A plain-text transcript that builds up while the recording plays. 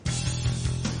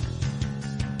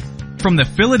From the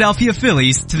Philadelphia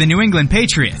Phillies to the New England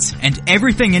Patriots and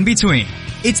everything in between.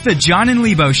 It's the John and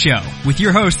Lebo Show with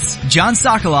your hosts, John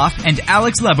Sokoloff and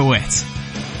Alex Lebowitz.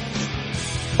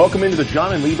 Welcome into the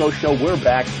John and Lebo Show. We're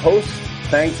back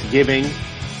post-Thanksgiving.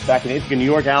 Back in Ithaca, New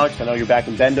York, Alex. I know you're back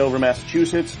in Bendover,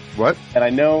 Massachusetts. What? And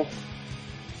I know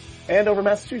Andover,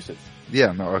 Massachusetts.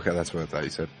 Yeah, no, okay, that's what I thought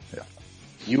you said.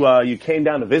 Yeah. You came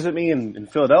down to visit me in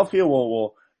Philadelphia.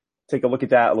 We'll take a look at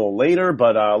that a little later,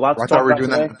 but lots to talk about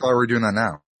today. I thought we were doing that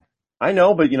now. I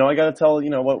know, but I gotta tell,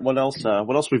 what else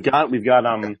we've got. We've got,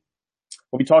 we'll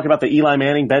be talking about the Eli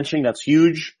Manning benching. That's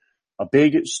huge. A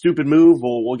big, stupid move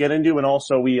we'll get into. And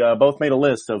also we, both made a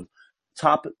list of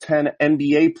top 10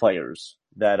 NBA players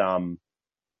that,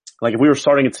 like if we were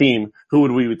starting a team, who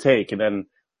would take? And then,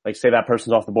 like, say that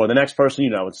person's off the board. The next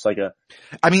person, it's like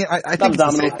I think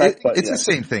it's the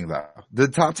same thing though. The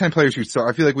top 10 players you start,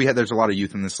 I feel like there's a lot of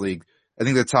youth in this league. I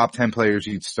think the top 10 players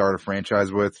you'd start a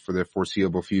franchise with for the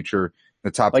foreseeable future,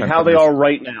 the top 10 how players, they are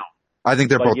right now. I think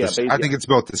they're both the same. I think it's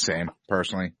both the same,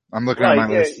 personally. I'm looking at my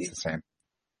list, it's the same.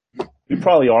 You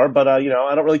probably are, but I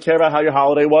don't really care about how your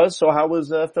holiday was. So how was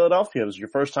Philadelphia? It was your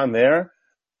first time there.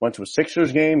 Went to a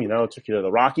Sixers game, took you to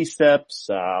the Rocky Steps,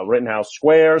 Rittenhouse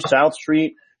Square, South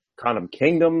Street, Condom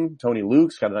Kingdom, Tony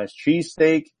Luke's got a nice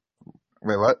cheesesteak.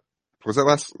 Wait, what? Was that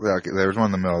last? Yeah, okay, there was one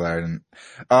in the middle there. I didn't.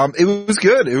 It was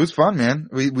good. It was fun, man.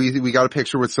 We got a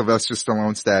picture with Sylvester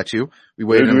Stallone's statue. We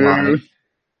waited in line.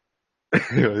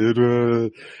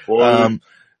 And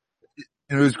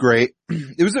it was great.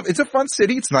 It's a fun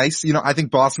city. It's nice. I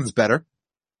think Boston's better.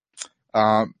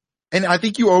 And I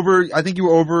think you oversold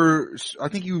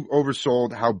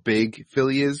how big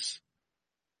Philly is.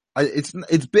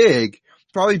 It's big.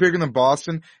 Probably bigger than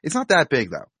Boston. It's not that big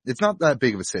though. It's not that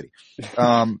big of a city.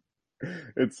 But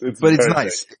it's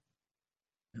nice.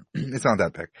 It's not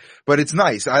that big, but it's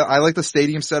nice. I like the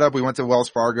stadium setup. We went to Wells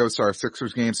Fargo, saw our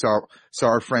Sixers game, saw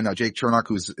our friend, Jake Chernock,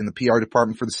 who's in the PR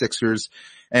department for the Sixers.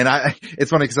 And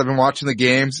it's funny because I've been watching the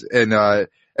games and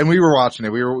we were watching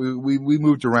it. We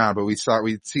moved around, but we'd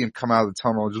see him come out of the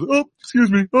tunnel and just, oh,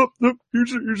 excuse me. Oh,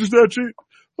 you're just that cheap.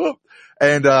 Oh.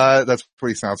 And, that's what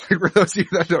he sounds like for those of you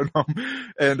that don't know him.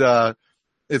 And,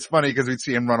 it's funny because we'd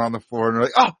see him run on the floor and we're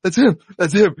like, oh, that's him.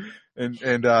 And,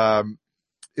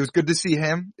 it was good to see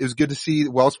him. It was good to see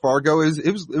Wells Fargo. It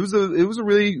was a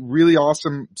really, really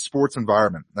awesome sports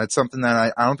environment. That's something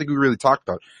that I don't think we really talked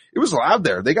about. It was loud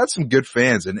there. They got some good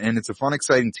fans and it's a fun,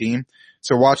 exciting team.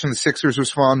 So watching the Sixers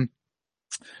was fun.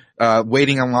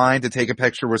 Waiting in line to take a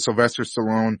picture with Sylvester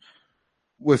Stallone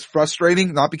was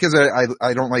frustrating, not because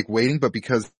I don't like waiting, but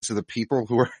because of the people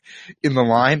who were in the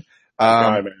line.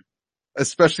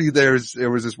 Especially there was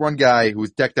this one guy who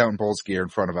was decked out in Bulls gear in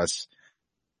front of us.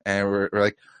 And we're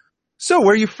like, so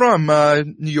where are you from?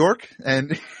 New York?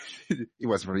 And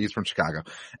he's from Chicago.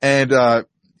 And,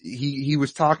 he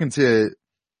was talking to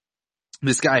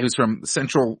this guy who's from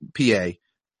Central PA,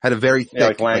 had a very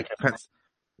thick, very,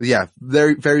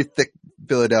 very thick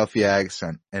Philadelphia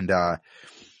accent. And,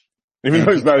 even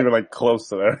though he's not even close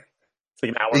to there. It's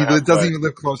like an hour and a half. It doesn't even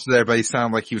live close to there, but he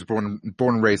sounded like he was born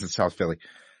and raised in South Philly.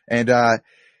 And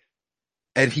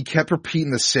he kept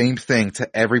repeating the same thing to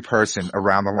every person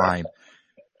around the line.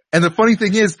 And the funny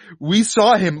thing is, we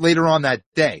saw him later on that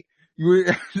day,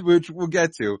 which we'll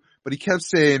get to, but he kept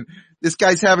saying, this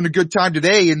guy's having a good time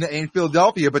today in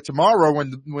Philadelphia, but tomorrow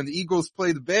when the Eagles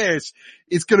play the Bears,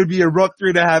 it's going to be a rough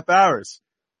 3.5 hours.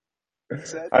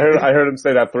 I heard him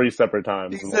say that 3 separate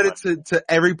times. He said it to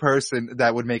every person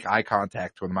that would make eye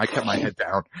contact with him. I kept my head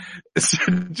down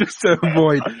just to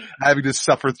avoid having to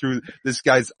suffer through this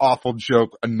guy's awful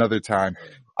joke another time.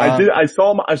 I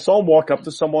saw him walk up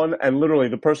to someone and literally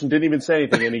the person didn't even say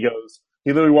anything and he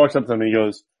literally walks up to him and he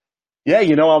goes, yeah,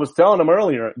 I was telling him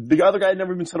earlier. The other guy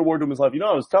never even said a word to him in his life.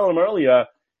 I was telling him earlier,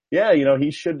 yeah,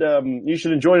 you should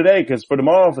enjoy today because for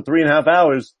tomorrow for 3.5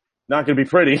 hours, not going to be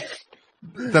pretty.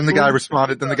 Then the guy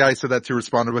said that too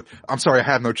responded with, I'm sorry, I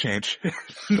have no change.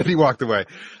 Then he walked away.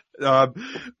 But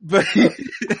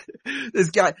this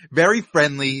guy, very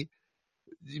friendly,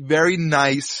 very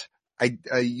nice,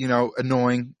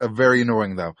 annoying, very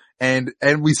annoying though. And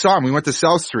we saw him, we went to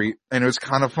South Street and it was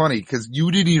kind of funny because you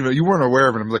weren't aware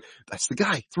of it. I'm like, that's the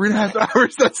guy, 3.5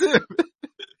 hours, that's him.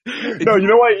 No, you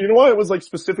know why it was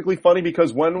specifically funny?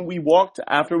 Because when we walked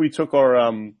after we took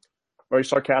our, very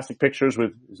sarcastic pictures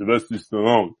with Sylvester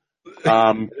Stallone. We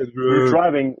were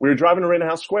driving to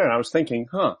Rittenhouse Square and I was thinking,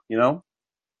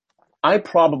 I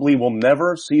probably will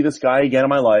never see this guy again in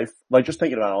my life. Just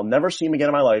thinking about it, I'll never see him again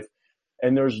in my life.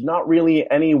 And there's not really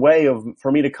any way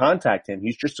for me to contact him.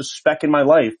 He's just a speck in my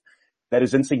life that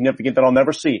is insignificant that I'll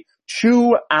never see.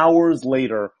 2 hours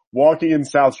later, walking in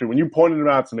South Street. When you pointed him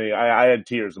out to me, I had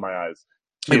tears in my eyes.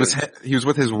 Tears. He was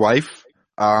with his wife.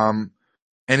 And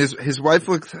his wife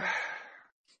looked,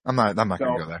 I'm not going to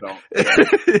go there. No.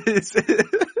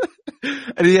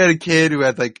 And he had a kid who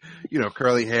had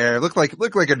curly hair, looked like a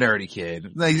nerdy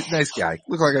kid. Nice guy.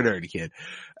 Looked like a nerdy kid.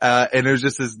 And there was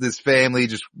just this family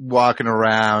just walking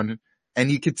around,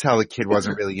 and you could tell the kid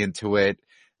wasn't really into it.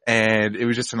 And it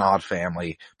was just an odd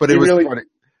family, but it was funny.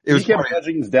 He kept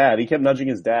nudging his dad. He kept nudging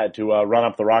his dad to, run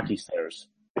up the rocky stairs.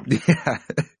 Yeah.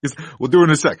 We'll do it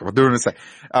in a second.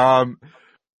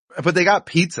 But they got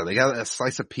pizza. They got a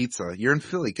slice of pizza. You're in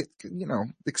Philly.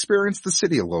 Experience the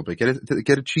city a little bit. Get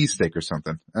a cheesesteak or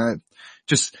something.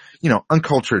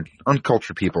 Uncultured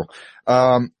people.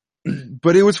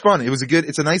 But it was fun.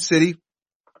 It's a nice city.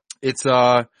 It's,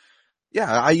 I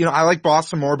like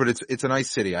Boston more, but it's a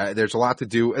nice city. There's a lot to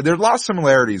do. There's a lot of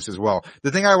similarities as well.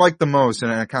 The thing I like the most,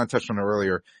 and I kind of touched on it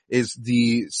earlier, is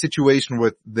the situation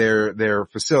with their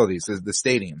facilities, the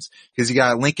stadiums. Cause you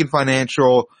got Lincoln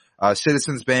Financial,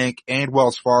 Citizens Bank, and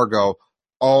Wells Fargo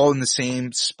all in the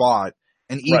same spot,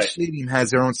 and each stadium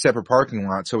has their own separate parking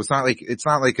lot. So it's not like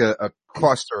a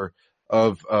cluster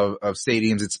of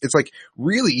stadiums. It's like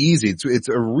really easy. It's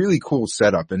a really cool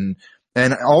setup, and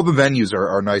all the venues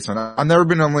are nice. And I've never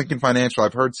been on Lincoln Financial.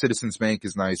 I've heard Citizens Bank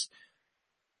is nice.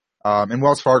 And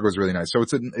Wells Fargo is really nice. So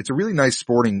it's a really nice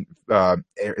sporting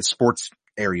sports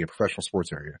area, professional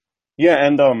sports area. Yeah,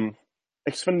 and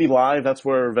Xfinity Live, that's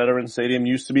where Veterans Stadium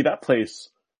used to be. That place,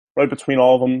 right between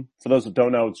all of them. For those that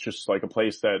don't know, it's just like a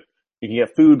place that you can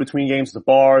get food between games. It's a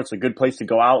bar. It's a good place to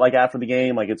go out after the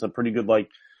game. It's a pretty good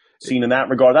scene in that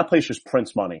regard. That place just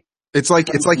prints money. It's like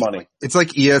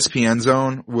ESPN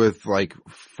Zone with 4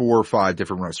 or 5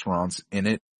 different restaurants in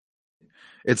it.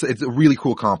 It's a really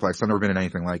cool complex. I've never been in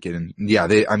anything like it. And yeah,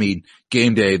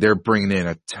 game day, they're bringing in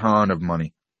a ton of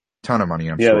money. I'm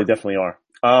sure. Yeah, they definitely are.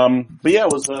 But yeah,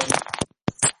 it was a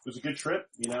good trip,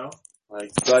 glad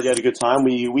you had a good time.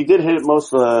 We did hit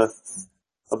most of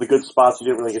the good spots. You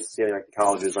didn't really get to see any the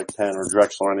colleges like Penn or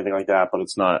Drexel or anything like that, but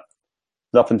it's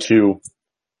nothing too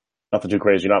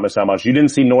crazy. You're not missing out much. You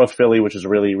didn't see North Philly, which is a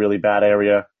really, really bad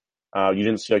area. You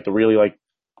didn't see the really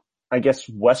I guess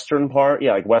western part.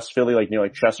 Yeah, West Philly, near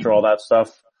Chester, all that stuff.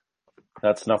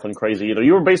 That's nothing crazy either.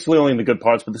 You were basically only in the good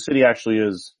parts, but the city actually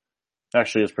is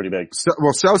pretty big.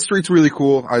 Well, South Street's really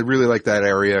cool. I really like that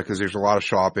area because there's a lot of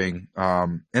shopping.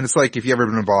 And it's if you've ever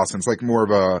been in Boston, it's more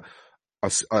of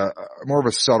a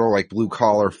subtle, blue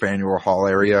collar Faneuil Hall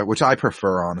area, which I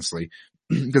prefer, honestly,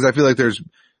 because I feel like there's,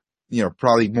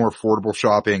 probably more affordable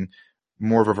shopping,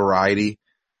 more of a variety,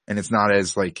 and it's not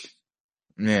as it's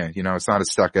not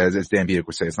as stuck as Dan Buick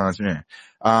would say. It's not as,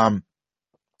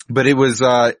 but it was,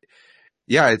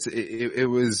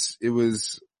 it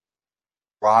was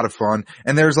a lot of fun.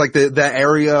 And there's that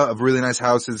area of really nice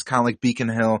houses, kind of like Beacon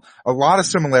Hill. A lot of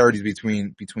similarities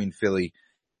between Philly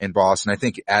and Boston, I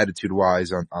think, attitude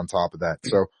wise on top of that.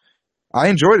 So I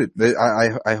enjoyed it.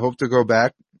 I hope to go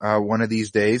back, one of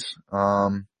these days.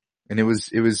 And it was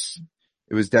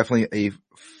definitely a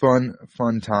fun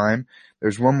time.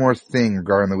 There's one more thing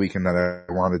regarding the weekend that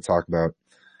I wanted to talk about,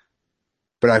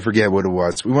 but I forget what it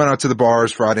was. We went out to the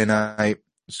bars Friday night.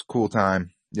 It's a cool time,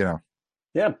 Yeah,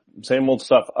 same old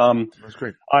stuff. It was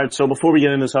great. All right, so before we get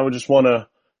into this, I would just want to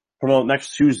promote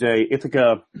next Tuesday,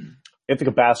 Ithaca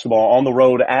basketball on the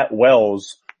road at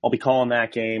Wells. I'll be calling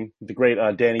that game. The great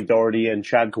Danny Doherty and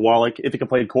Chad Kowalik. Ithaca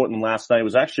played Cortland last night. It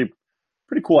was actually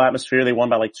pretty cool atmosphere. They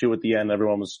won by 2 at the end.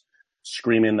 Everyone was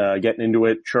screaming, getting into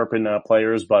it, chirping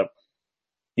players. But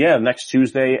yeah, next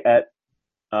Tuesday at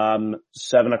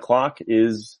 7:00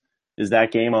 is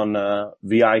that game on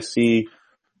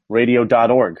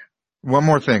vicradio.org. One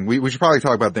more thing. We should probably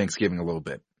talk about Thanksgiving a little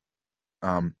bit.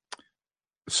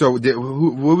 So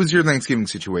what was your Thanksgiving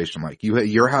situation like? You at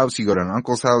your house, you go to an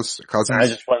uncle's house, a cousin's? I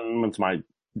just went to my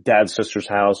dad's sister's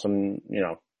house and,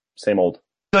 same old.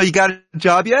 So you got a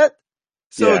job yet?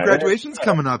 So yeah, graduation's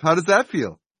coming up. How does that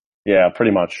feel? Yeah,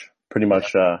 pretty much,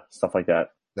 stuff like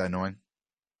that. That annoying?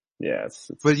 Yeah,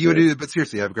 but but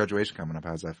seriously, you have a graduation coming up.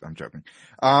 How's that? I'm joking.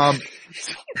 All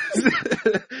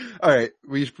right.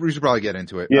 We should probably get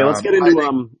into it. Yeah, let's get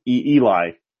into,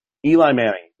 Eli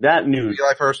Manning. That news.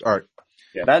 Eli first? All right.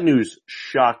 Yeah, that news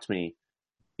shocked me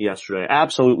yesterday.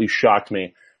 Absolutely shocked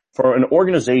me. For an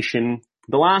organization,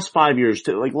 the last 5 years,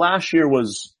 last year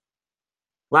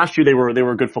they were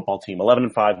a good football team.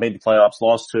 11-5, made the playoffs,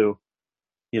 lost to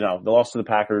the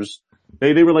Packers.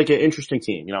 They were an interesting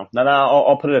team,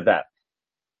 I'll put it at that.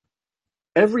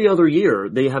 Every other year,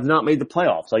 they have not made the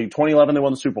playoffs. 2011, they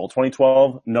won the Super Bowl.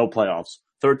 2012, no playoffs.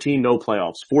 13, no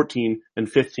playoffs. 14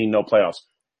 and 15, no playoffs.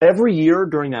 every year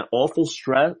during that awful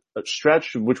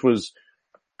stretch, which was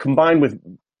combined with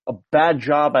a bad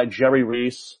job by Jerry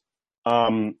Reese,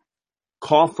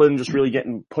 Coughlin just really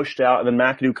getting pushed out, and then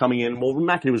McAdoo coming in. Well,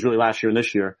 McAdoo was really last year and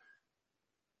this year.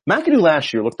 McAdoo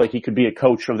last year looked like he could be a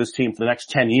coach of this team for the next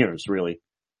 10 years, really.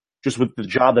 Just with the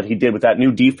job that he did with that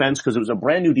new defense, because it was a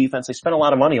brand new defense. They spent a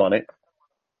lot of money on it.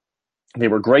 They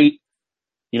were great.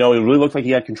 You know, it really looked like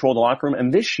he had control of the locker room.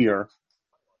 And this year,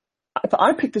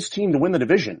 I picked this team to win the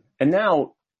division. And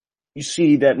now you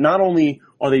see that not only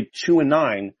are they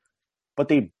 2-9, but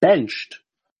they benched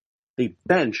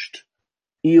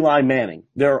Eli Manning,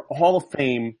 their Hall of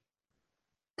Fame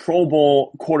Pro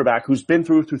Bowl quarterback who's been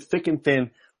through thick and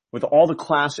thin with all the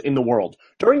class in the world.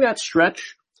 During that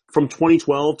stretch from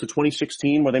 2012 to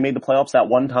 2016 where they made the playoffs that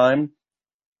one time,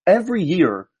 every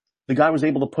year the guy was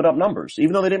able to put up numbers.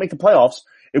 Even though they didn't make the playoffs,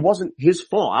 it wasn't his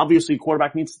fault. Obviously,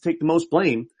 quarterback needs to take the most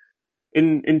blame.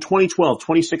 In 2012,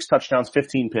 26 touchdowns,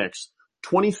 15 picks.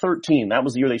 2013, that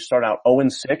was the year they started out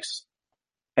 0-6.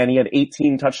 And he had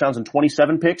 18 touchdowns and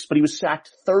 27 picks, but he was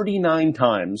sacked 39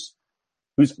 times.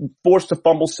 He was forced to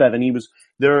fumble 7. It was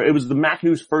the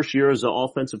McAdoo's first year as an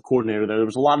offensive coordinator there. There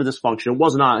was a lot of dysfunction. It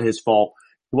was not his fault.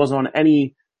 He wasn't on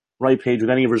any right page with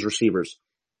any of his receivers.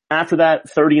 After that,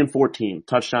 30-14,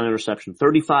 touchdown interception.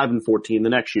 35-14 the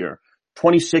next year.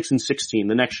 26-16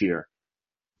 the next year.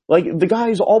 Like, the guy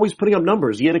is always putting up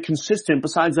numbers. He had a consistent,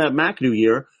 besides that McAdoo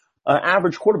year,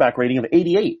 average quarterback rating of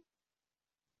 88.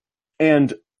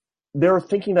 And they're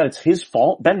thinking that it's his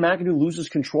fault. Ben McAdoo loses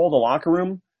control of the locker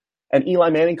room, and Eli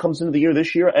Manning comes into the year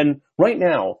this year. And right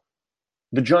now,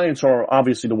 the Giants are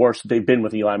obviously the worst that they've been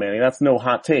with Eli Manning. That's no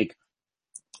hot take.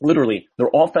 Literally, their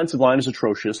offensive line is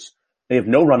atrocious. They have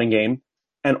no running game,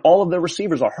 and all of their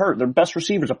receivers are hurt. Their best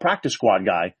receiver is a practice squad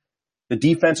guy. The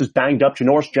defense is banged up.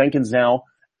 Janoris Jenkins now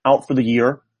out for the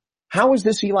year. How is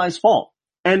this Eli's fault?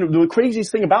 And the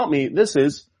craziest thing about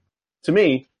to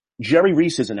me, Jerry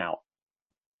Reese isn't out.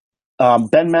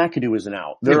 Ben McAdoo isn't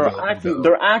out.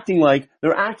 They're acting like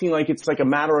it's like a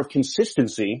matter of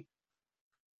consistency.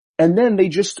 And then they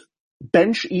just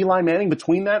bench Eli Manning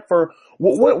between that for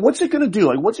what's it going to do?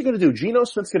 Like, what's it going to do? Geno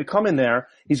Smith's going to come in there.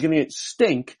 He's going to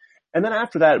stink. And then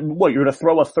after that, you're going to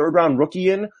throw a 3rd-round rookie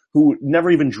in who never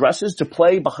even dresses to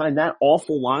play behind that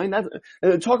awful line?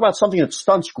 Talk about something that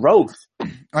stunts growth.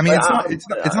 I mean,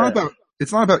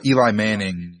 it's not about Eli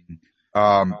Manning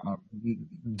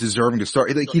deserving to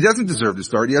start. Like, he doesn't deserve to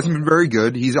start. He hasn't been very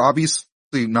good. He's obviously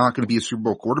not going to be a Super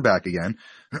Bowl quarterback again.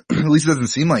 At least it doesn't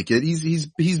seem like it. He's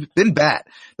been bad.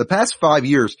 The past 5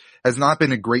 years has not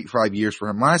been a great 5 years for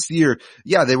him. Last year,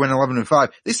 yeah, they went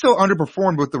 11-5. They still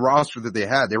underperformed with the roster that they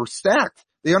had. They were stacked.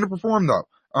 They underperformed though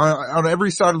on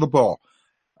every side of the ball.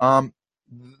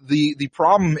 The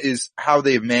problem is how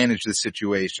they've managed the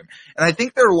situation. And I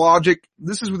think their logic,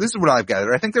 this is what I've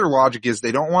gathered. I think their logic is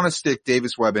they don't want to stick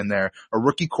Davis Webb in there, a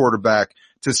rookie quarterback,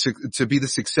 to be the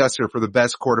successor for the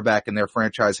best quarterback in their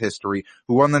franchise history,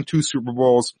 who won them 2 Super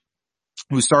Bowls,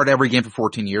 who started every game for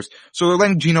 14 years. So they're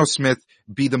letting Geno Smith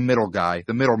be the middle guy,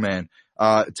 the middleman,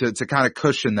 to kind of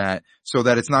cushion that so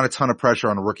that it's not a ton of pressure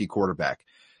on a rookie quarterback.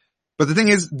 But the thing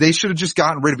is, they should have just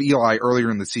gotten rid of Eli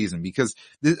earlier in the season because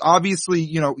obviously,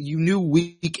 you knew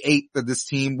week 8 that this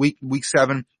team, week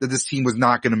 7, that this team was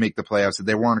not going to make the playoffs, that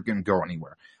they weren't going to go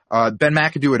anywhere. Ben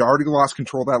McAdoo had already lost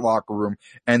control of that locker room,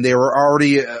 and they were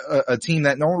already a team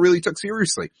that no one really took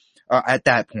seriously, at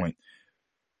that point.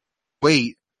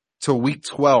 Wait till week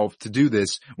 12 to do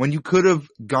this when you could have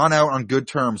gone out on good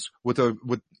terms with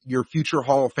your future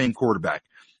Hall of Fame quarterback.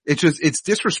 It's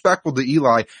disrespectful to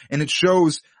Eli, and it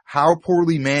shows how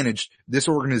poorly managed this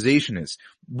organization is.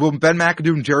 Will Ben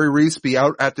McAdoo and Jerry Reese be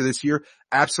out after this year?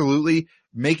 Absolutely.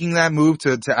 Making that move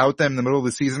to out them in the middle of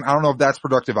the season, I don't know if that's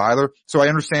productive either. So I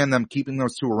understand them keeping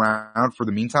those two around for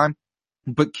the meantime.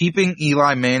 But keeping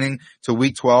Eli Manning to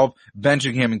week 12,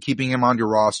 benching him and keeping him on your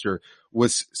roster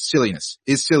is silliness.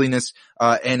 And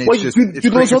it's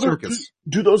crazy circus.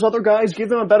 Do those other guys give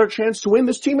them a better chance to win?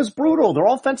 This team is brutal. Their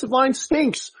offensive line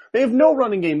stinks. They have no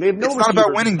running game. They have no It's not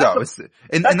about winning though.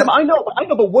 I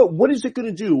know, but what is it going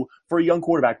to do for a young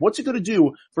quarterback? What's it going to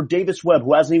do for Davis Webb,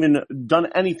 who hasn't even done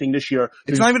anything this year?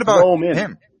 It's not even about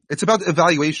him. It's about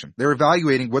evaluation. They're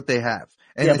evaluating what they have.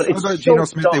 And yeah, it's not about Geno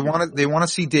Smith. They want to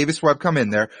see Davis Webb come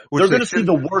in there. They're going to see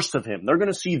the worst of him. They're going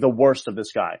to see the worst of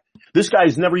this guy. This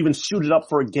guy's never even suited up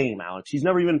for a game, Alex. He's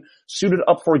never even suited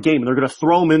up for a game. And they're going to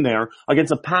throw him in there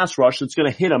against a pass rush that's going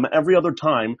to hit him every other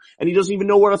time. And he doesn't even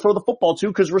know where to throw the football to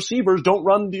because receivers don't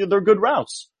run their good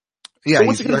routes. Yeah, So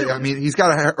what's he gonna do? I mean, he's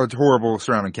got a horrible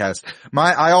surrounding cast.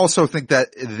 I also think that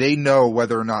they know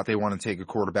whether or not they want to take a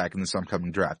quarterback in this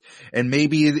upcoming draft. And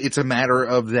maybe it's a matter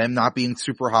of them not being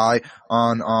super high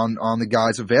on the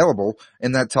guys available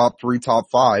in that top 3,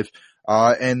 top 5.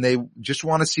 And they just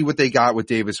want to see what they got with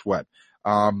Davis Webb.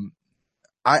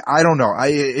 I don't know.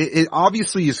 It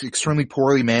obviously is extremely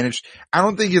poorly managed. I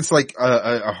don't think it's like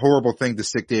a horrible thing to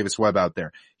stick Davis Webb out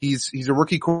there. He's a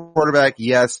rookie quarterback,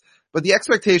 yes, but the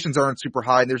expectations aren't super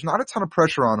high and there's not a ton of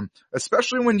pressure on him,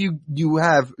 especially when you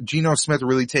have Geno Smith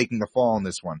really taking the fall in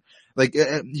this one. Like,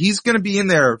 he's gonna be in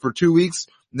there for 2 weeks,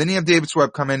 and then you have Davis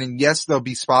Webb come in and yes, there'll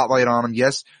be spotlight on him.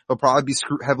 Yes, he'll probably be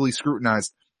heavily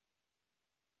scrutinized.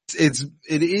 It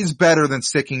is better than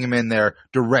sticking him in there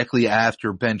directly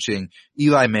after benching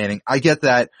Eli Manning. I get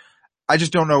that. I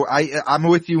just don't know. I'm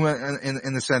with you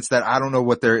in the sense that I don't know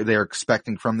what they're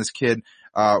expecting from this kid,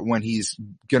 when he's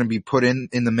going to be put in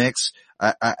the mix,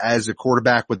 as a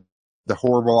quarterback with the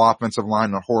horrible offensive line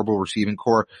and a horrible receiving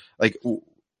core. Like, you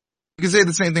can say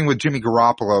the same thing with Jimmy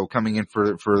Garoppolo coming in for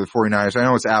the 49ers. I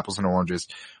know it's apples and oranges,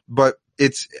 but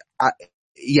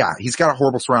yeah, he's got a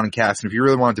horrible surrounding cast. And if you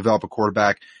really want to develop a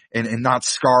quarterback and not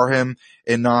scar him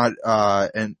and not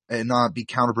be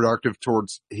counterproductive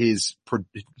towards his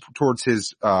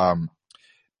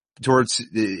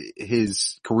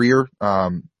career,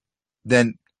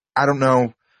 then I don't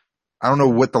know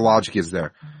what the logic is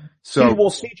there. So, well,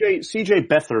 CJ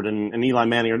Beathard and Eli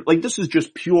Manning are like, this is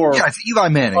just pure. Yeah, it's Eli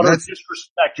Manning. That's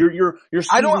disrespect. Your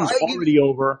season's already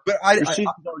over. But your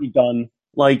season's already done.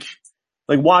 Like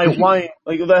why,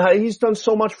 he's done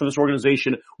so much for this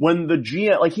organization when the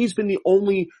GM, like, he's been the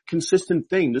only consistent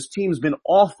thing. This team's been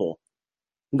awful.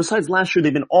 And besides last year,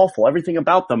 they've been awful. Everything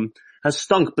about them has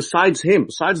stunk besides him.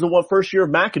 Besides the first year of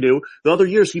McAdoo, the other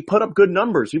years he put up good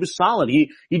numbers. He was solid. He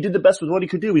did the best with what he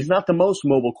could do. He's not the most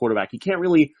mobile quarterback. He can't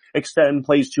really extend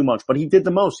plays too much, but he did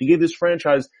the most. He gave this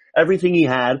franchise everything he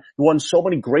had. He won so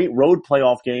many great road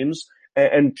playoff games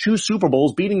and 2 Super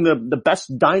Bowls, beating the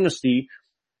best dynasty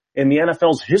in the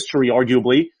NFL's history,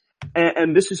 arguably.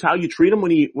 And this is how you treat him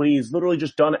when he's literally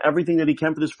just done everything that he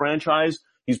can for this franchise.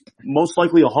 He's most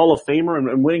likely a Hall of Famer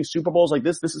and winning Super Bowls like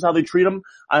this. This is how they treat him.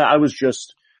 I was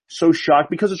just so shocked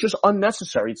because it's just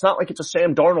unnecessary. It's not like it's a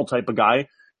Sam Darnold type of guy.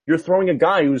 You're throwing a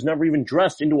guy who's never even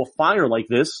dressed into a fire like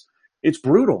this. It's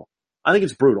brutal. I think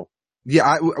it's brutal.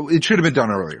 Yeah, it should have been done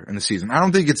earlier in the season. I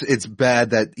don't think it's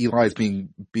bad that Eli's being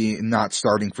not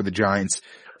starting for the Giants.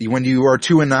 When you are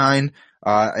 2-9,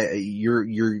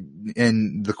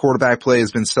 and the quarterback play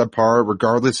has been subpar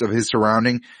regardless of his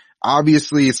surrounding.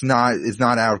 Obviously it's not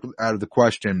out of the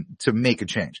question to make a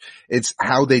change. It's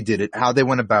how they did it, how they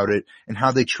went about it, and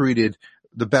how they treated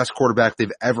the best quarterback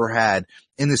they've ever had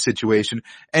in this situation.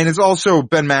 And it's also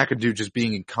Ben McAdoo just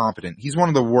being incompetent. He's one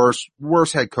of the worst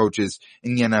head coaches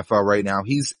in the NFL right now.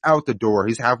 He's out the door.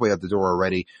 He's halfway out the door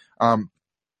already. And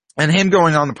him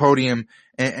going on the podium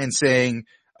and saying,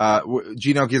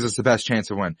 Geno gives us the best chance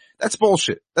to win. That's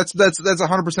bullshit. That's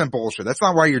 100% bullshit. That's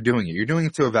not why you're doing it. You're doing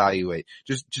it to evaluate.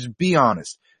 Just be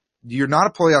honest. You're not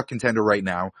a playoff contender right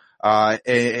now.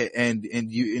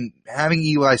 And having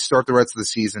Eli start the rest of the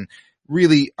season,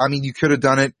 really, I mean, you could have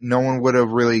done it. No one would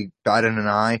have really batted an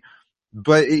eye,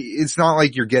 but it's not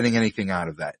like you're getting anything out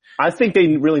of that. I think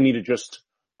they really need to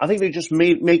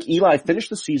make Eli finish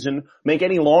the season, make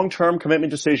any long-term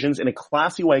commitment decisions in a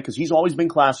classy way, because he's always been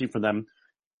classy for them,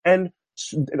 and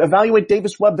evaluate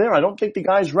Davis Webb there. I don't think the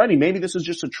guy's ready. Maybe this is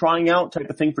just a trying out type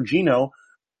of thing for Geno,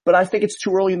 but I think it's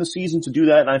too early in the season to do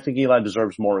that, and I think Eli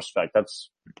deserves more respect. That's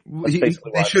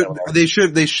basically why they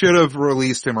should have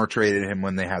released him or traded him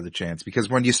when they had the chance, because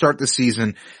when you start the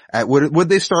season at would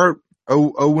they start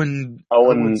 0-6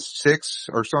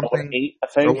 or something? 0-8, I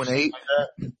think. 0-8.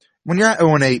 When you're at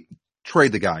 0-8,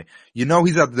 trade the guy. You know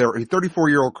he's out there. He's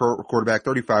 34-year-old quarterback,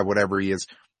 35, whatever he is.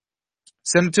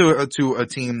 Send it to a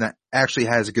team that actually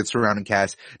has a good surrounding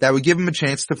cast that would give him a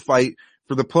chance to fight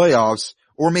for the playoffs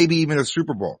or maybe even a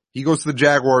Super Bowl. He goes to the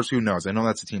Jaguars, who knows? I know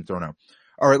that's a team thrown out.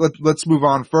 All right, let's move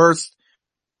on first.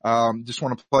 Just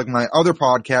want to plug my other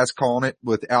podcast, Calling It,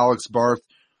 with Alex Barth.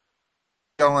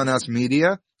 CLNS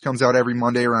Media comes out every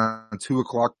Monday around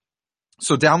 2:00.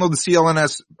 So download the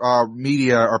CLNS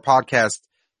Media or podcast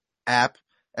app,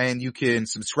 and you can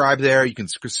subscribe there. You can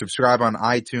subscribe on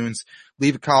iTunes.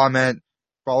 Leave a comment.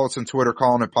 Follow us on Twitter,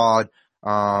 Calling It Pod.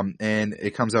 And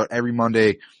it comes out every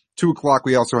Monday, 2:00.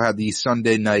 We also have the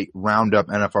Sunday night roundup,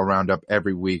 NFL roundup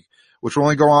every week, which will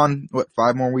only go on,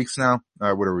 5 more weeks now?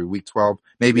 What are we, week 12?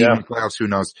 Maybe even playoffs, who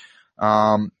knows?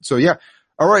 So yeah.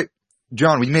 All right,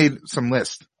 John, we made some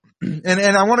lists.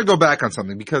 and I want to go back on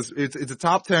something because it's a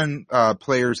top 10,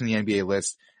 players in the NBA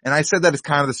list. And I said that it's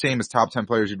kind of the same as top 10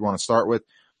 players you'd want to start with.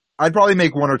 I'd probably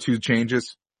make one or two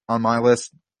changes on my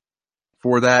list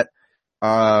for that.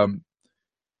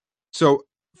 So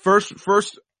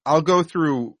first I'll go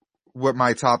through what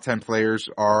my top 10 players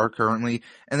are currently.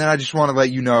 And then I just want to let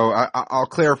you know, I'll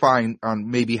clarify on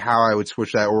maybe how I would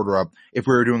switch that order up if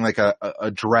we were doing like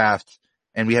a draft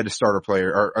and we had to start a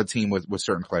player or a team with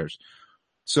certain players.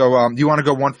 So, do you want to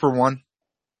go one for one?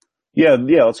 Yeah,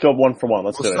 let's go one for one.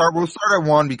 We'll start at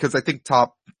one because I think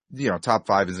top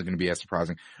 5 isn't going to be as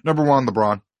surprising. Number 1,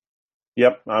 LeBron.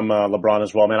 Yep, I'm LeBron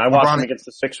as well, man. I watched him against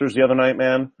the Sixers the other night,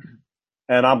 man.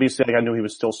 And obviously, I knew he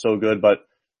was still so good, but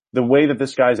the way that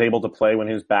this guy's able to play when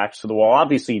his back's to the wall,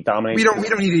 obviously he dominates. We don't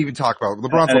need to even talk about it.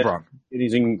 LeBron's LeBron.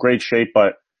 He's in great shape,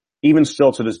 but even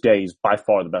still to this day, he's by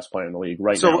far the best player in the league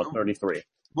right now at 33.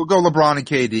 We'll go LeBron and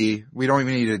KD. We don't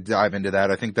even need to dive into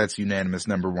that. I think that's unanimous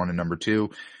number 1 and number 2.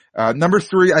 Number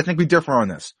 3, I think we differ on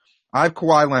this. I have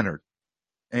Kawhi Leonard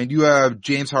and you have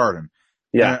James Harden.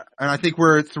 Yeah. And I think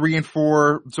we're at 3 and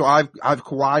 4. So I've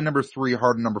Kawhi number 3,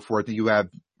 Harden number 4. I think you have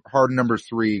Harden number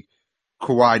 3,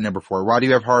 Kawhi number 4. Why do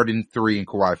you have Harden 3 and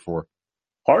Kawhi 4?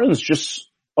 Harden's just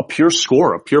a pure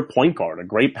scorer, a pure point guard, a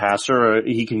great passer.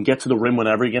 He can get to the rim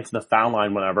whenever, he gets to the foul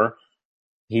line whenever.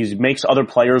 He makes other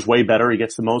players way better. He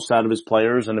gets the most out of his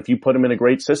players. And if you put him in a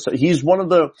great system, he's one of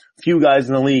the few guys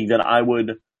in the league that I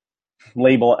would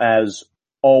label as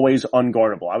always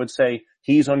unguardable. I would say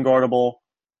he's unguardable.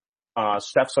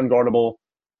 Steph's unguardable.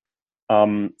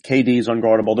 KD's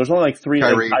unguardable. There's only like 3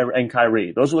 and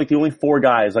Kyrie. Those are like the only 4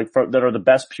 guys that are the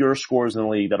best pure scorers in the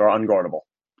league that are unguardable.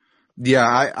 Yeah,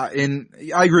 I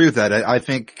agree with that. I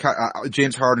think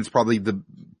James Harden's probably the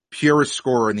purest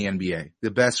scorer in the NBA,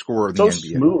 the best scorer in the NBA. So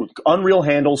smooth, unreal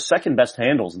handles, second best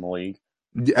handles in the league.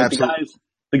 Absolutely.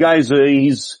 The guy's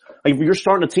he's like, if you're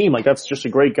starting a team, like that's just a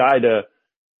great guy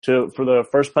for the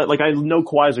first play. Like I know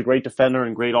Kawhi's a great defender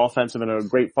and great offensive and a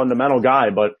great fundamental guy,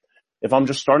 but if I'm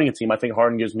just starting a team, I think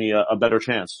Harden gives me a better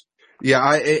chance. Yeah,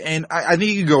 I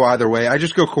think you can go either way. I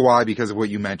just go Kawhi because of what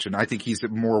you mentioned. I think he's a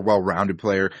more well-rounded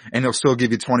player and he'll still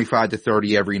give you 25 to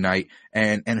 30 every night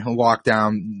and he'll lock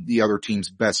down the other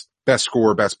team's best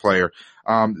scorer, best player.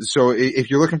 So if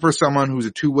you're looking for someone who's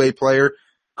a two-way player,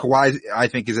 Kawhi, I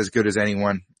think, is as good as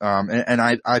anyone.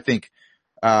 I think,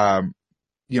 LeBron,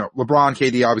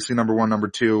 KD, obviously number 1, number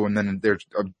 2, and then there's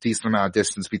a decent amount of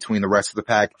distance between the rest of the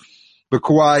pack. But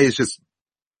Kawhi is just,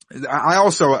 I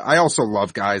also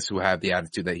love guys who have the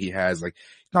attitude that he has. Like,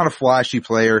 he's not a flashy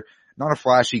player, not a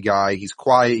flashy guy. He's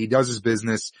quiet. He does his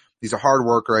business. He's a hard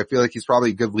worker. I feel like he's probably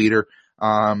a good leader.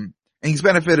 And he's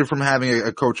benefited from having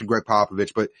a coach in Greg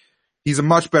Popovich, but he's a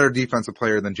much better defensive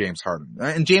player than James Harden.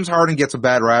 And James Harden gets a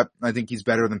bad rap. I think he's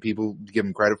better than people give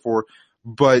him credit for.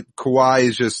 But Kawhi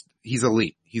is just, he's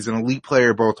elite. He's an elite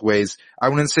player both ways. I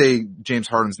wouldn't say James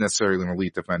Harden's necessarily an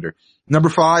elite defender. Number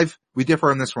 5, we differ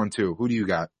on this one too. Who do you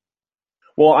got?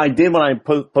 Well, I did when I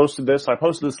posted this. I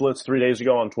posted this list 3 days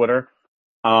ago on Twitter.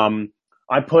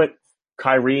 I put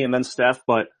Kyrie and then Steph,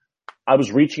 but I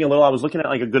was reaching a little. I was looking at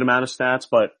like a good amount of stats,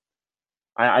 but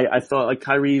I thought like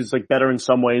Kyrie's like better in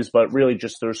some ways, but really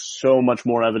just there's so much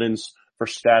more evidence for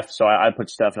Steph. So I put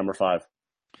Steph number 5.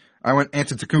 I went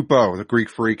Antetokounmpo, the Greek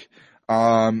freak.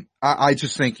 I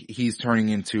just think he's turning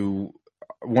into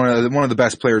one of the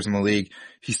best players in the league.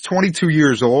 He's 22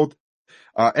 years old.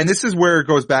 And this is where it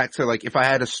goes back to like, if I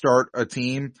had to start a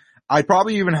team, I'd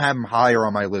probably even have him higher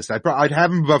on my list. I'd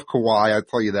have him above Kawhi. I'd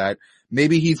tell you that.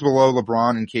 Maybe he's below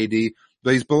LeBron and KD,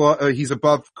 but he's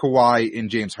above Kawhi and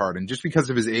James Harden just because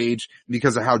of his age,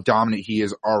 because of how dominant he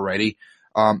is already.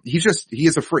 He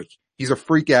is a freak. He's a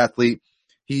freak athlete.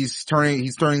 He's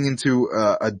turning into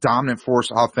a dominant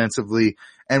force offensively.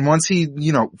 And once he,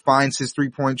 finds his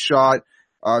 3-point shot,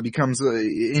 and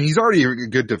he's already a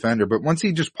good defender, but once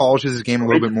he just polishes his game a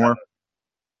little bit more,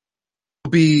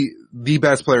 he'll be the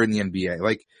best player in the NBA.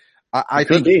 Like, I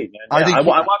think I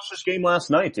watched this game last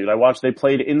night, dude. They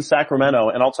played in Sacramento,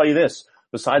 and I'll tell you this,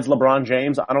 besides LeBron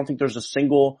James, I don't think there's a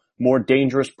single more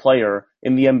dangerous player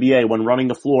in the NBA when running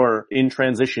the floor in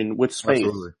transition with space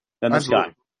than this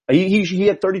guy. He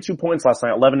had 32 points last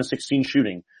night, 11 to 16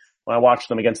 shooting when I watched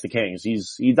them against the Kings.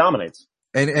 He dominates.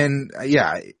 And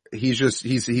yeah, he's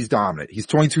dominant. He's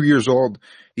 22 years old.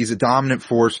 He's a dominant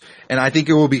force. And I think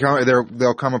it will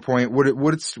there'll come a point,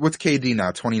 what's KD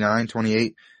now? 29,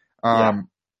 28?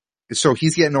 So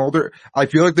he's getting older. I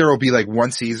feel like there will be like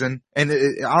one season, and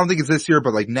I don't think it's this year,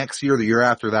 but like next year, the year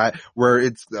after that, where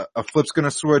it's a switch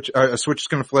is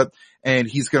gonna flip, and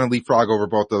he's gonna leapfrog over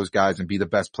both those guys and be the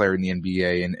best player in the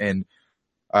NBA. And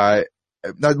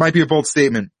that might be a bold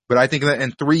statement, But I think that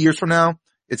in 3 years from now,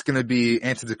 it's going to be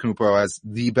Antetokounmpo as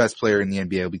the best player in the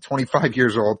NBA. He'll be 25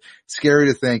 years old. Scary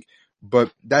to think,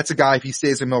 but that's a guy, if he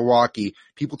stays in Milwaukee,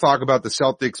 people talk about the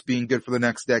Celtics being good for the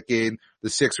next decade. The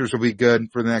Sixers will be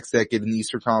good for the next decade in the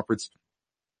Eastern Conference.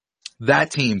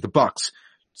 That team, the Bucks,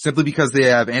 simply because they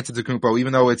have Antetokounmpo,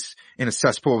 even though it's in a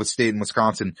cesspool of a state in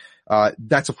Wisconsin,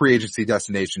 that's a free agency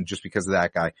destination just because of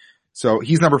that guy. So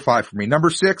he's number 5 for me. Number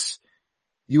 6,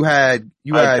 you had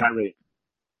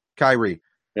Kyrie.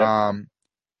 Yep.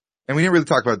 And we didn't really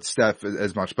talk about Steph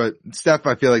as much, but Steph,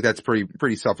 I feel like that's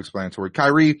pretty self-explanatory.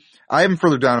 Kyrie, I have him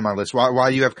further down on my list. Why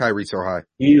do you have Kyrie so high?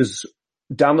 He is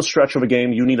down the stretch of a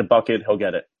game. You need a bucket. He'll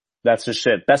get it. That's just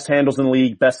it. Best handles in the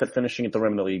league, best at finishing at the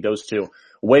rim in the league. Those two.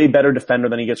 Way better defender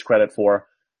than he gets credit for.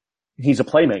 He's a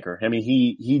playmaker. I mean,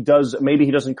 he does, maybe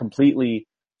he doesn't completely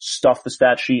stuff the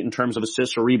stat sheet in terms of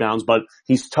assists or rebounds, but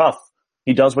he's tough.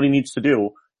 He does what he needs to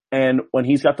do. And when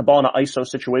he's got the ball in an ISO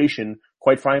situation,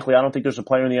 quite frankly, I don't think there's a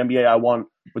player in the NBA I want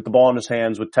with the ball in his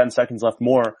hands with 10 seconds left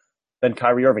more than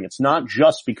Kyrie Irving. It's not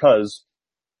just because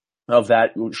of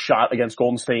that shot against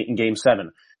Golden State in Game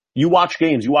 7. You watch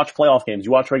games, you watch playoff games,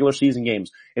 you watch regular season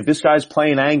games. If this guy's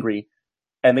playing angry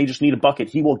and they just need a bucket,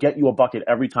 he will get you a bucket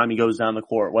every time he goes down the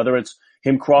court. Whether it's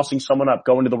him crossing someone up,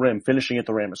 going to the rim, finishing at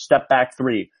the rim, a step back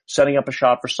 3, setting up a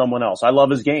shot for someone else. I love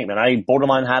his game, and I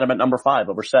borderline had him at number 5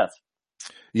 over Steph.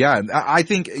 Yeah, I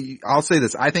think, I'll say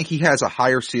this, I think he has a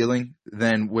higher ceiling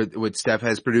than what Steph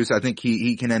has produced. I think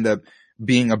he can end up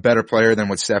being a better player than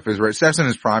what Steph is. Right? Steph's in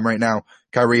his prime right now.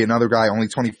 Kyrie, another guy, only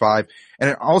 25.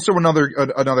 And also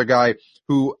another guy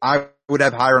who I would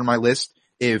have higher on my list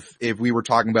if we were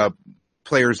talking about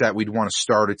players that we'd want to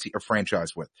start a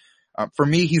franchise with. For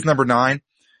me, he's number 9.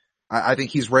 I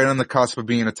think he's right on the cusp of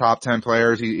being a top 10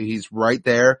 player. He's right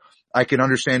there. I can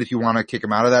understand if you want to kick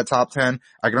him out of that top 10.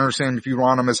 I can understand if you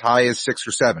want him as high as 6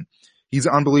 or 7. He's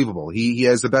unbelievable. He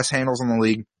has the best handles in the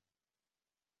league.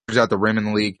 He's at the rim in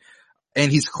the league.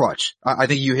 And he's clutch. I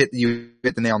think you hit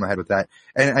the nail on the head with that.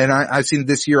 And I've seen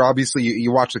this year, obviously,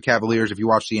 you watch the Cavaliers, if you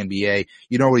watch the NBA,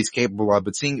 you know what he's capable of.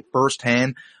 But seeing it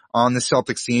firsthand on the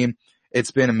Celtics team,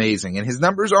 it's been amazing. And his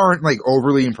numbers aren't like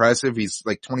overly impressive. He's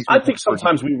like 23. I think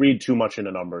sometimes we read too much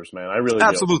into numbers, man. I really do.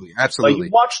 Absolutely. Like, you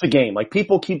watch the game. Like,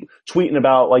 people keep tweeting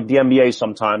about like the NBA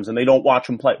sometimes and they don't watch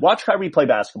him play. Watch Kyrie play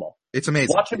basketball. It's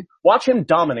amazing. Watch him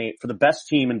dominate for the best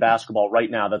team in basketball right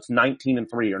now. That's 19-3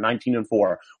 or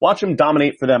 19-4. Watch him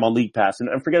dominate for them on League Pass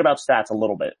and forget about stats a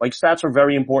little bit. Like, stats are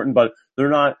very important, but they're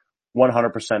not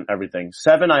 100% everything.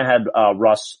 7, I had,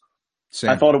 Russ. Same.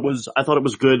 I thought it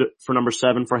was good for number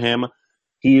 7 for him.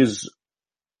 He is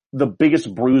the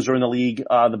biggest bruiser in the league,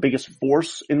 the biggest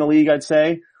force in the league, I'd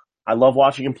say. I love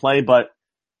watching him play, but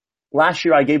last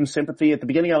year I gave him sympathy. At the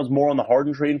beginning I was more on the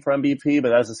Harden train for MVP,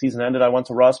 but as the season ended I went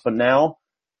to Russ. But now,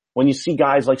 when you see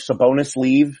guys like Sabonis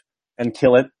leave and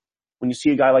kill it, when you see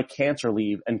a guy like Cancer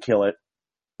leave and kill it,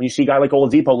 when you see a guy like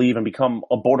Oladipo leave and become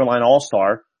a borderline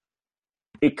all-star,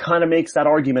 it kind of makes that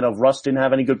argument of Russ didn't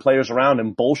have any good players around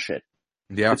him bullshit.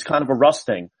 Yeah. It's kind of a Russ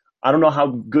thing. I don't know how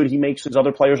good he makes his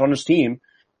other players on his team.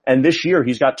 And this year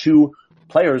he's got 2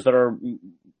 players that are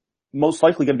most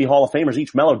likely going to be Hall of Famers.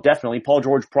 Each Melo definitely, Paul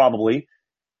George probably.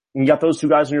 And you got those 2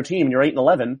 guys on your team and you're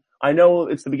 8-11. I know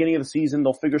it's the beginning of the season.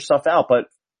 They'll figure stuff out, but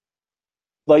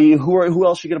like, who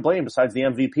else are you going to blame besides the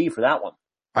MVP for that one?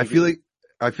 I feel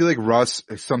like Russ,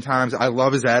 sometimes, I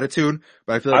love his attitude,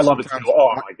 but I feel like I love it too. Oh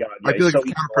my God. Yeah, I feel like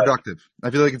it's counterproductive.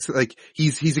 I feel like it's like,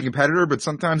 he's a competitor, but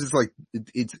sometimes it's like,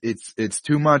 it's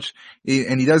too much,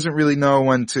 and he doesn't really know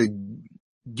when to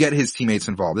get his teammates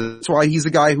involved. That's why he's a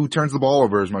guy who turns the ball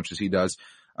over as much as he does.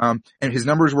 And his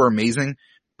numbers were amazing,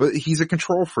 but he's a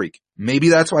control freak. Maybe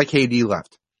that's why KD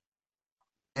left.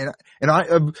 And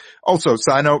I, also,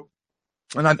 side note,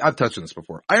 and I've touched on this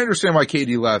before. I understand why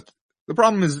KD left. The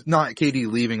problem is not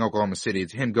KD leaving Oklahoma City.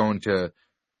 It's him going to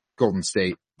Golden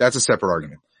State. That's a separate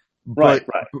argument. Right.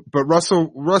 But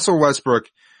Russell Westbrook,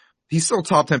 he's still a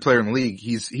top 10 player in the league.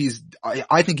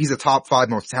 I think he's a top 5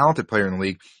 most talented player in the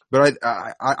league. But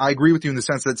I agree with you in the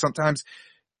sense that sometimes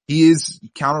he is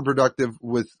counterproductive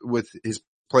with his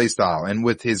play style and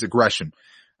with his aggression.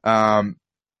 There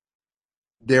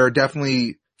are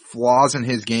definitely flaws in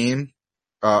his game,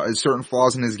 certain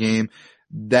flaws in his game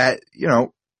that,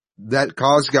 that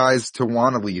cause guys to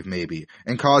want to leave maybe,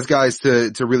 and cause guys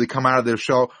to really come out of their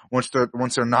shell once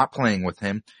they're not playing with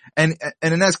him. And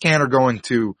Enes Kanter going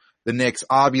to the Knicks,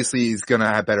 obviously he's gonna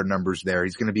have better numbers there.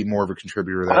 He's gonna be more of a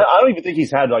contributor there. I don't even think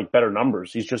he's had like better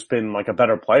numbers. He's just been like a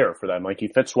better player for them. Like, he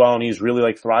fits well and he's really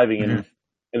like thriving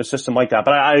in a system like that.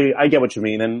 But I get what you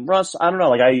mean. And Russ, I don't know,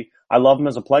 like I love him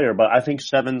as a player, but I think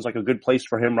 7's like a good place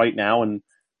for him right now. And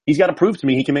he's got to prove to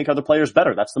me he can make other players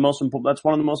better. That's that's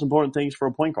one of the most important things for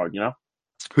a point guard, you know?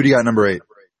 Who do you got number 8?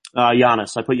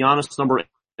 Giannis. I put Giannis number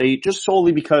 8 just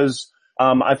solely because,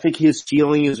 I think his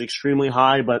ceiling is extremely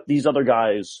high, but these other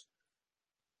guys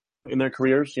in their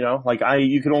careers, you know, like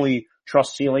you can only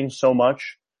trust ceiling so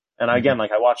much. And again,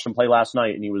 like I watched him play last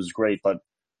night and he was great, but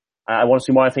I want to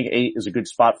see why I think 8 is a good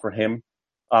spot for him.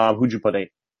 Who'd you put 8?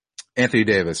 Anthony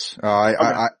Davis.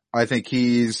 Okay. I think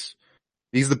he's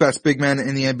the best big man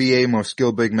in the NBA, most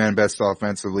skilled big man, best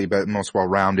offensively, most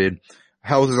well-rounded.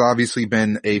 Health has obviously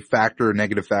been a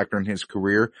negative factor in his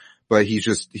career, but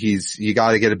you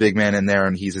gotta get a big man in there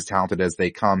and he's as talented as they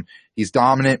come. He's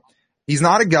dominant. He's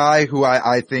not a guy who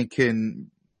I think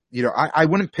can, you know, I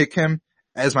wouldn't pick him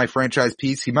as my franchise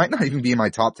piece. He might not even be in my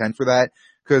top 10 for that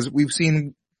because we've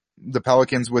seen the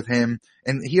Pelicans with him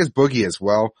and he has Boogie as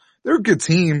well. They're a good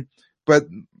team, but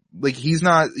like he's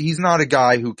not a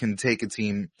guy who can take a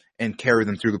team and carry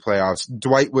them through the playoffs.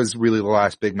 Dwight was really the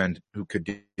last big man who could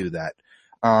do that.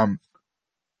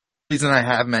 Reason I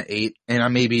have him at 8 and I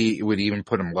maybe would even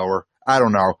put him lower. I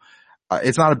don't know.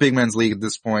 It's not a big men's league at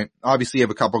this point. Obviously you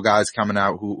have a couple guys coming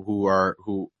out who are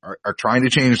trying to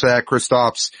change that.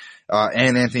 Kristaps,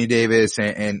 and Anthony Davis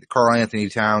and Karl Anthony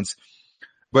Towns.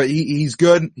 But he's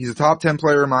good. He's a top 10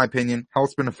 player in my opinion.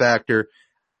 Health's been a factor.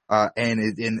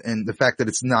 And the fact that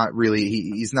it's not really,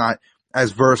 he's not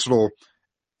as versatile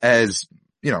as,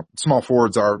 you know, small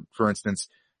forwards are, for instance.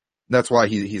 That's why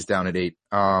he's down at 8.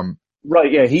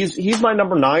 Right. Yeah. He's my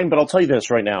number 9, but I'll tell you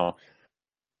this right now.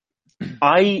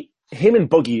 Him and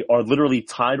Boogie are literally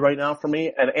tied right now for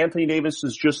me. And Anthony Davis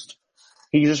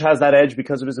he just has that edge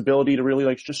because of his ability to really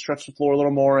like just stretch the floor a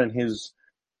little more and his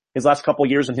last couple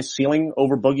of years and his ceiling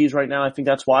over Boogie's right now. I think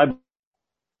that's why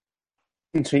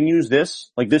continues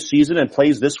this season and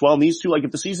plays this well. And these two, like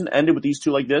if the season ended with these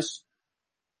two like this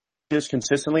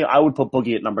consistently, I would put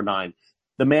Boogie at number 9.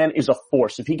 The man is a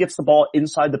force. If he gets the ball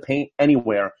inside the paint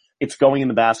anywhere, it's going in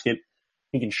the basket.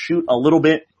 He can shoot a little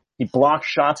bit. He blocks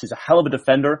shots. He's a hell of a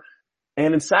defender.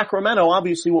 And in Sacramento,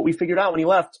 obviously what we figured out when he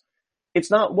left,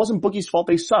 wasn't Boogie's fault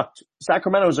they sucked.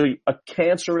 Sacramento is a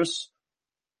cancerous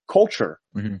culture.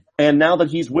 Mm-hmm. And now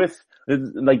that he's with,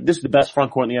 like, this is the best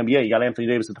front court in the NBA. You got Anthony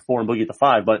Davis at the 4 and Boogie at the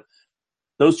 5, but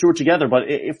those two are together. But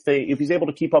if he's able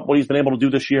to keep up what he's been able to do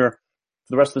this year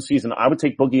for the rest of the season, I would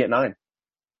take Boogie at 9.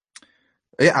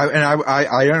 Yeah,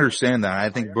 I understand that. I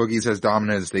think Boogie's as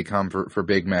dominant as they come for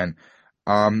big men.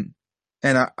 And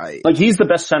like he's the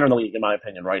best center in the league in my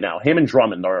opinion right now. Him and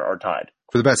Drummond are tied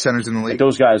for the best centers in the league. Like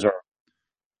those guys are,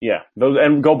 yeah.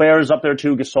 And Gobert is up there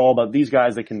too, Gasol, but these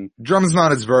guys that can. Drummond's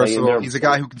not as versatile. He's a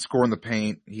guy who can score in the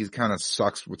paint. He kind of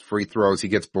sucks with free throws. He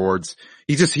gets boards.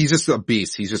 He's just a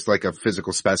beast. He's just like a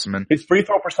physical specimen. His free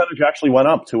throw percentage actually went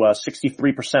up to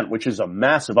 63%, which is a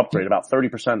massive upgrade, about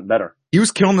 30% better. He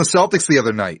was killing the Celtics the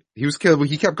other night. He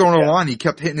kept going on the line. He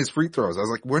kept hitting his free throws. I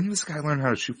was like, when did this guy learn how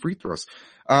to shoot free throws?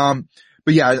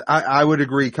 But yeah, I would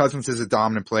agree. Cousins is a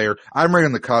dominant player. I'm right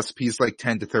on the cusp. He's like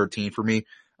 10 to 13 for me,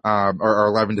 or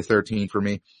 11 to 13 for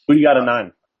me. Who you got at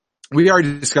 9? We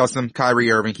already discussed him.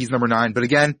 Kyrie Irving. He's number 9. But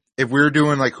again, if we're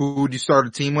doing like who would you start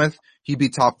a team with, he'd be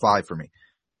top 5 for me.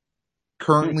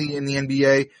 Currently in the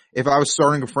NBA, if I was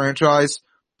starting a franchise,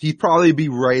 he'd probably be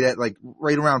right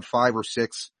around 5 or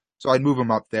 6. So I'd move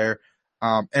him up there.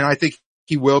 And I think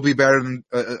he will be better than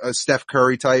a Steph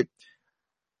Curry type.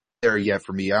 There yet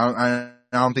for me. I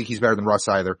don't think he's better than Russ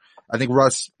either. I think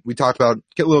Russ, we talked about,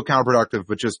 get a little counterproductive,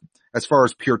 but just as far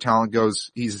as pure talent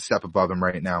goes, he's a step above him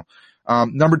right now.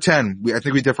 Number 10, I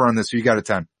think we differ on this. Who you got at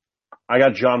 10? I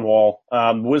got John Wall.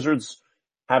 Wizards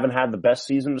haven't had the best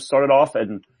season to start it off,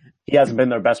 and he hasn't been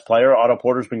their best player. Otto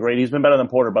Porter's been great. He's been better than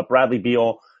Porter, but Bradley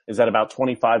Beal is at about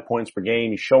 25 points per game.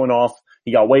 He's showing off.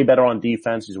 He got way better on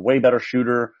defense. He's a way better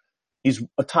shooter. He's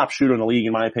a top shooter in the league,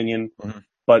 in my opinion. Mm-hmm.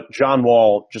 But John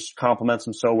Wall just complements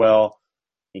him so well.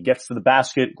 He gets to the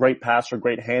basket, great passer,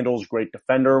 great handles, great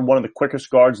defender, one of the quickest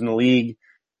guards in the league,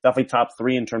 definitely top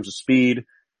 3 in terms of speed,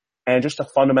 and just a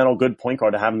fundamental good point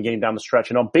guard to have him getting down the stretch.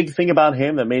 And a big thing about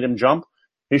him that made him jump,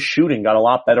 his shooting got a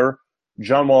lot better.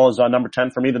 John Wall is number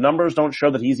 10 for me. The numbers don't show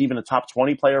that he's even a top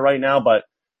 20 player right now, but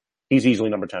he's easily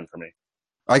number 10 for me.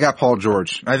 I got Paul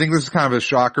George. I think this is kind of a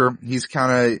shocker. He's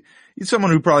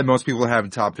someone who probably most people have in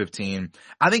top 15.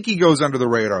 I think he goes under the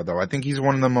radar though. I think he's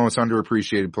one of the most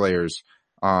underappreciated players,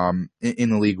 in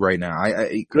the league right now.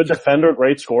 Good defender,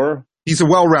 great scorer. He's a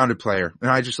well-rounded player.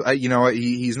 And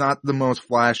he's not the most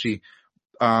flashy.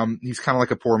 He's kind of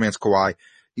like a poor man's Kawhi,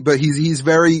 but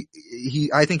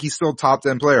I think he's still a top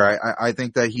 10 player. I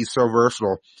think that he's so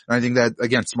versatile. And I think that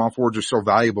again, small forwards are so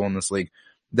valuable in this league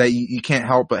that you can't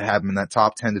help but have him in that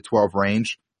top 10 to 12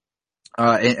 range.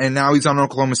 And now he's on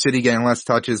Oklahoma City getting less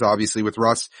touches, obviously, with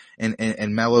Russ and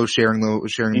Melo sharing the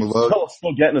load. He's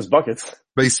still getting his buckets.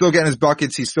 But he's still getting his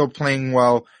buckets. He's still playing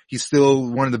well. He's still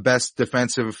one of the best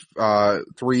defensive,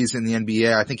 threes in the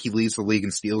NBA. I think he leads the league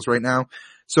in steals right now.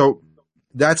 So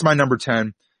that's my number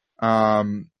 10.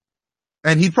 And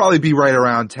he'd probably be right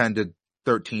around 10 to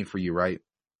 13 for you, right?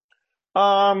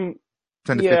 10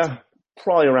 to 15.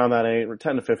 Probably around that age, or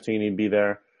 10 to 15 he'd be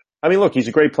there. I mean, look, he's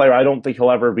a great player. I don't think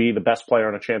he'll ever be the best player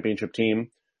on a championship team.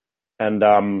 And,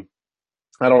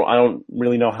 I don't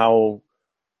really know how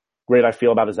great I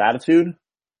feel about his attitude,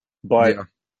 but,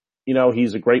 you know,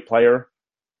 he's a great player.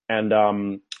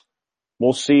 And,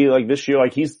 we'll see, like, this year,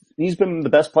 like, he's been the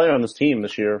best player on this team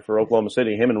this year for Oklahoma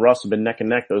City. Him and Russ have been neck and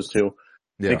neck, those two.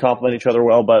 Yeah. They complement each other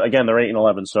well, but again, they're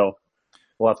 8-11, so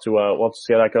we'll have to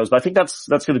see how that goes. But I think that's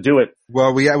going to do it.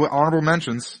 Well, we have honorable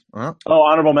mentions. Oh,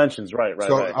 honorable mentions. Right.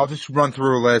 So right. I'll just run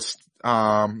through a list.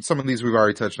 Some of these we've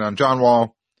already touched on. John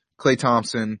Wall, Klay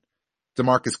Thompson,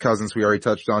 DeMarcus Cousins we already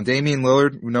touched on. Damian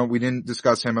Lillard, no, we didn't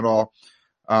discuss him at all.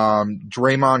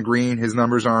 Draymond Green, his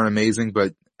numbers aren't amazing,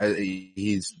 but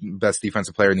he's the best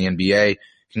defensive player in the NBA.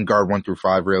 Can guard 1 through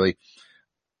 5 really.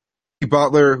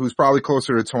 Butler, who's probably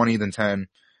closer to 20 than 10.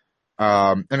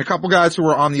 And a couple guys who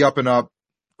were on the up and up.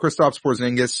 Kristaps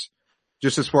Porzingis,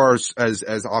 just as far as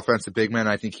offensive big men,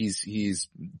 I think he's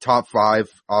top 5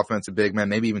 offensive big men,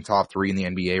 maybe even top 3 in the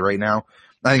NBA right now.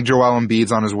 I think Joel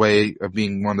Embiid's on his way of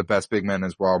being one of the best big men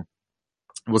as well.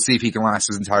 We'll see if he can last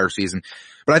his entire season.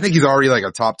 But I think he's already like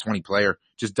a top 20 player,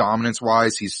 just dominance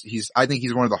wise. I think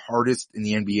he's one of the hardest in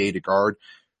the NBA to guard.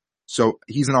 So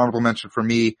he's an honorable mention for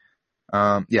me.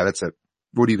 Yeah, that's it.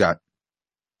 What do you got?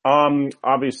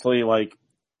 Obviously like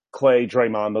Klay,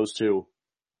 Draymond, those two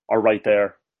are right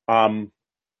there.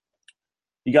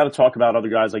 You got to talk about other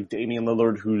guys like Damian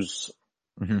Lillard, who's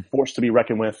forced to be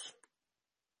reckoned with.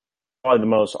 Probably the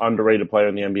most underrated player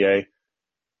in the NBA.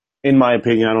 In my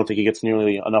opinion, I don't think he gets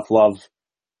nearly enough love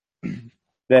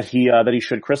that he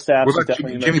should. Kristaps. What about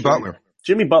Jimmy Butler?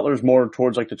 Jimmy Butler's more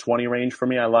towards like the 20 range for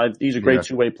me. I lied. He's a great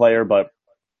two-way player, but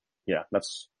yeah,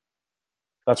 that's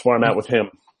where I'm at with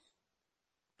him.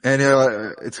 And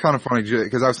it's kind of funny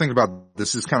because I was thinking about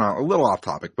this is kind of a little off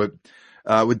topic, but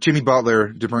with Jimmy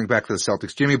Butler, to bring back to the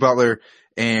Celtics, Jimmy Butler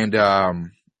and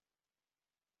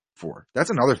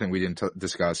that's another thing we didn't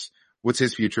discuss. What's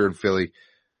his future in Philly?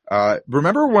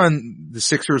 Remember when the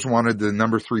Sixers wanted the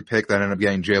number 3 pick that ended up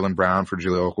getting Jaylen Brown for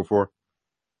Jahlil Okafor?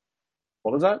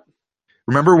 What was that?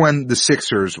 Remember when the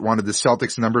Sixers wanted the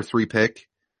Celtics number 3 pick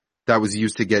that was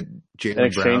used to get Jaylen Brown? In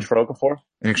exchange for Okafor?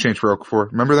 In exchange for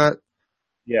Okafor. Remember that?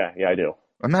 Yeah, I do.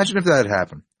 Imagine if that had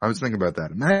happened. I was thinking about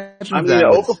that.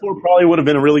 Okafor probably would have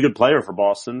been a really good player for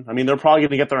Boston. I mean, they're probably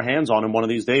going to get their hands on him one of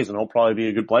these days, and he'll probably be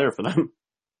a good player for them.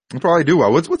 He'll probably do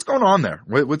well. What's going on there?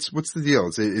 What's the deal?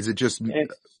 Is it just?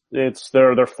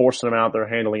 They're forcing him out. They're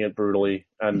handling it brutally,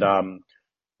 and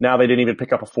now they didn't even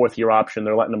pick up a 4th-year option.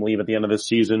 They're letting him leave at the end of this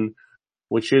season,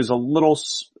 which is a little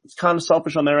kind of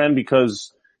selfish on their end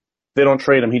because they don't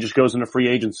trade him. He just goes into free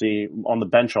agency on the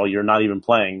bench all year, not even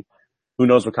playing. Who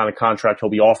knows what kind of contract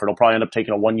he'll be offered? He'll probably end up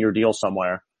taking a 1-year deal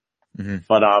somewhere.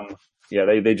 But yeah,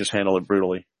 they just handle it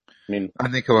brutally. I mean, I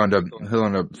think he'll end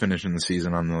up finishing the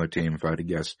season on another team if I had to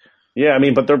guess. Yeah, I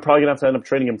mean, but they're probably gonna have to end up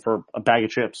trading him for a bag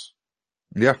of chips.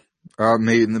 Yeah,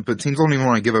 maybe, but teams don't even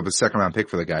want to give up a 2nd-round pick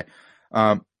for the guy.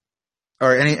 All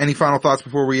right, any final thoughts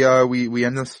before we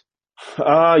end this?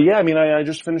 Yeah, I mean, I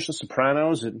just finished The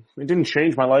Sopranos. It didn't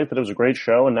change my life, but it was a great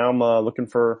show, and now I'm looking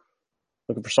for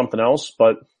something else.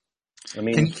 But I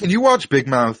mean, can you watch Big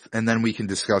Mouth and then we can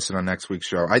discuss it on next week's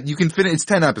show? You can finish. It's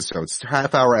 10 episodes,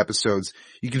 half-hour episodes.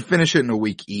 You can finish it in a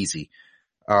week easy.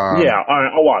 Yeah, all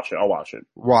right, I'll watch it.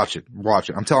 Watch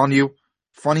it. I'm telling you,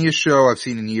 funniest show I've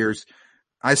seen in years.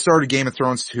 I started Game of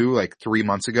Thrones 2 like 3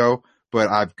 months ago, but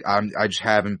I just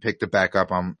haven't picked it back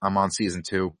up. I'm on season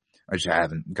 2. I just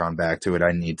haven't gone back to it.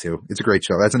 I need to. It's a great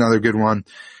show. That's another good one,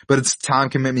 but it's time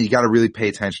commitment. You got to really pay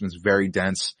attention. It's very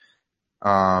dense.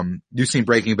 You've seen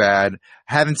Breaking Bad.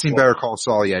 Haven't seen Better Call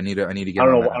Saul yet. I need to get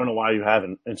on that. I don't know why you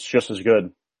haven't. It's just as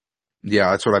good.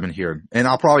 Yeah, that's what I've been hearing. And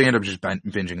I'll probably end up just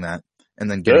binging that and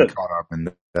then getting caught up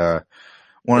in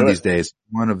one of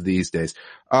these days.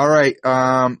 All right.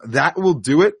 That will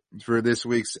do it for this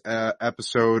week's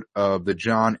episode of the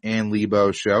John and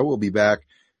Lebo Show. We'll be back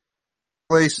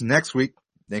next week.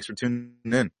 Thanks for tuning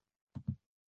in.